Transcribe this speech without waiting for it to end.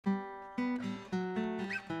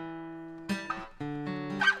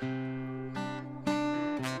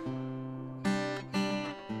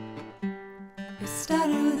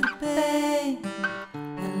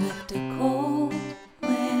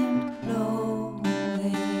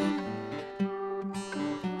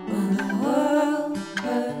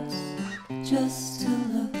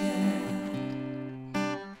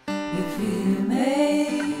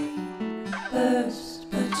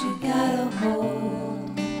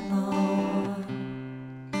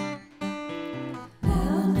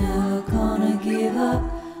up,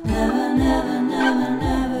 never, never, never,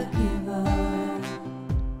 never give up.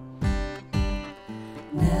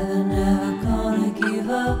 Never, never gonna give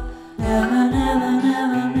up, never, never,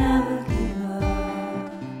 never, never give up.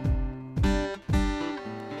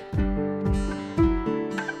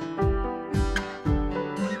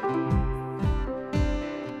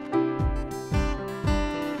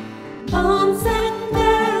 Bombs and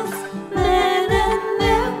barrels, men and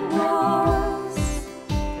their wars.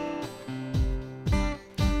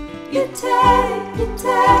 You take, you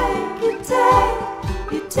take, you take,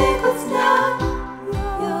 you take what's not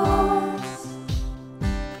yours.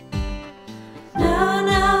 Never,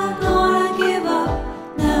 never gonna give up,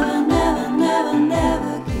 never, never, never,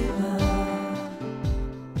 never give up.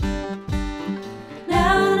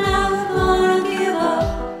 Never, never gonna give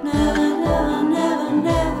up, never, never, never,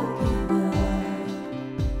 never give up.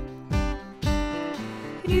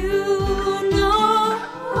 You